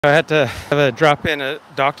I had to have a drop in a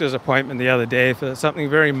doctor's appointment the other day for something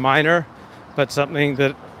very minor, but something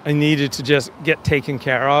that I needed to just get taken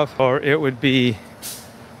care of, or it would be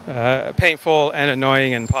painful and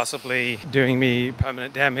annoying and possibly doing me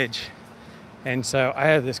permanent damage. And so I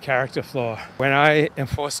have this character flaw. When I am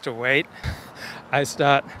forced to wait, I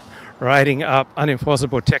start writing up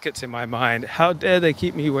unenforceable tickets in my mind. How dare they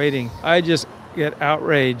keep me waiting? I just get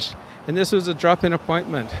outraged. And this was a drop-in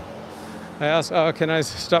appointment. I asked, oh, can I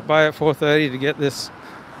stop by at 4:30 to get this,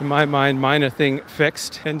 in my mind, minor thing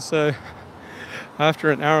fixed? And so after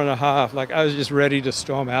an hour and a half, I was just ready to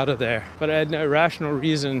storm out of there. But I had no rational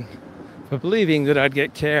reason for believing that I'd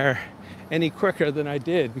get care any quicker than I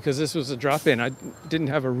did, because this was a drop-in. I didn't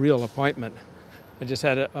have a real appointment. I just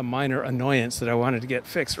had a minor annoyance that I wanted to get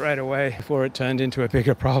fixed right away before it turned into a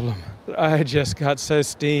bigger problem. I just got so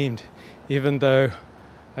steamed, even though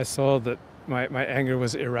I saw that my anger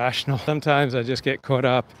was irrational. Sometimes I just get caught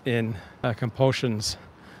up in compulsions,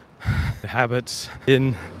 habits,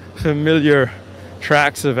 in familiar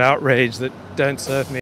tracks of outrage that don't serve me.